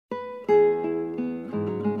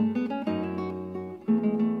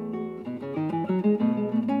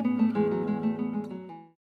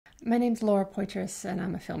My name's Laura Poitras, and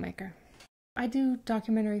I'm a filmmaker. I do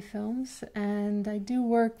documentary films, and I do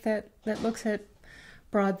work that looks at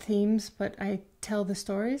broad themes, but I tell the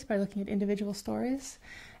stories by looking at individual stories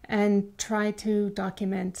and try to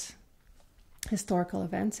document historical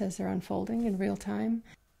events as they're unfolding in real time.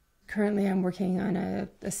 Currently, I'm working on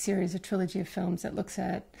a series, a trilogy of films that looks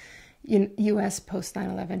at U.S.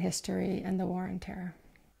 post-9/11 history and the war on terror.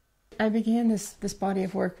 I began this body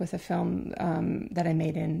of work with a film that I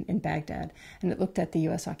made in Baghdad, and it looked at the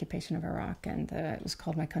U.S. occupation of Iraq, and it was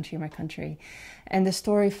called My Country, My Country. And the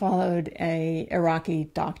story followed a Iraqi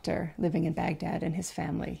doctor living in Baghdad and his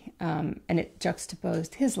family, and it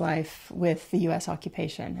juxtaposed his life with the U.S.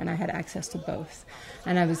 occupation, and I had access to both.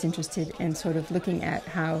 And I was interested in sort of looking at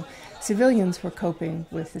how civilians were coping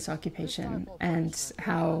with this occupation and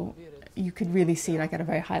how you could really see, like at a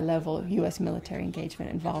very high level, U.S. military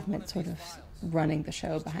engagement, involvement, sort of running the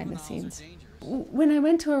show behind the scenes. When I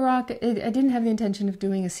went to Iraq, I didn't have the intention of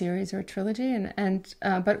doing a series or a trilogy,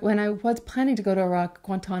 but when I was planning to go to Iraq,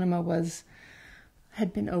 Guantanamo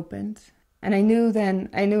had been opened. And I knew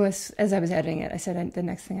as I was editing it, I said the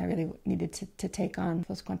next thing I really needed to take on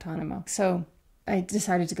was Guantanamo. So I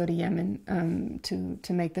decided to go to Yemen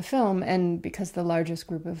to make the film, and because the largest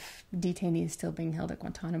group of detainees still being held at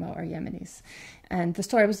Guantanamo are Yemenis. And the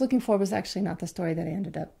story I was looking for was actually not the story that I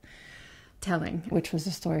ended up telling, which was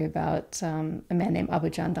a story about a man named Abu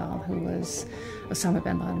Jandal, who was Osama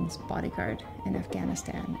bin Laden's bodyguard in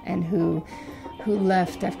Afghanistan, and who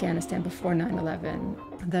left Afghanistan before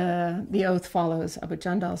 9/11. The oath follows Abu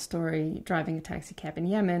Jandal's story, driving a taxi cab in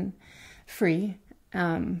Yemen, free.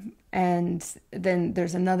 And then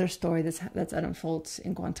there's another story that unfolds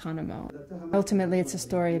in Guantanamo. Ultimately, it's a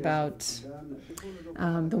story about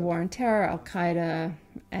the war on terror, Al-Qaeda,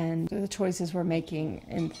 and the choices we're making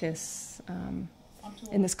in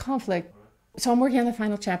this conflict. So I'm working on the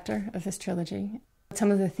final chapter of this trilogy. Some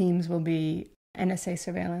of the themes will be NSA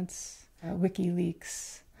surveillance,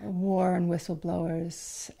 WikiLeaks, war and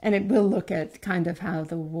whistleblowers, and it will look at kind of how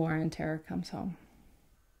the war on terror comes home.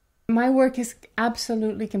 My work is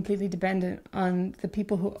absolutely, completely dependent on the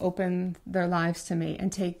people who open their lives to me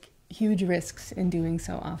and take huge risks in doing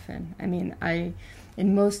so often. I mean,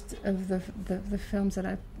 in most of the films that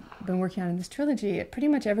I've been working on in this trilogy, pretty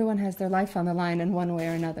much everyone has their life on the line in one way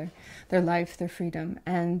or another. Their life, their freedom.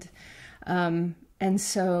 And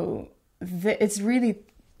so it's really,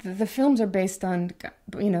 the films are based on,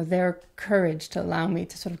 their courage to allow me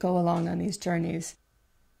to sort of go along on these journeys.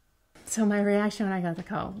 So my reaction when I got the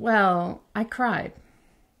call, well, I cried.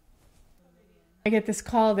 I get this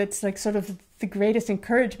call that's like sort of the greatest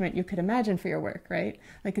encouragement you could imagine for your work, right?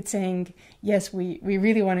 Like it's saying, yes, we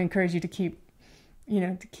really want to encourage you to keep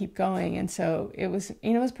going. And so it was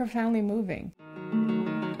profoundly moving.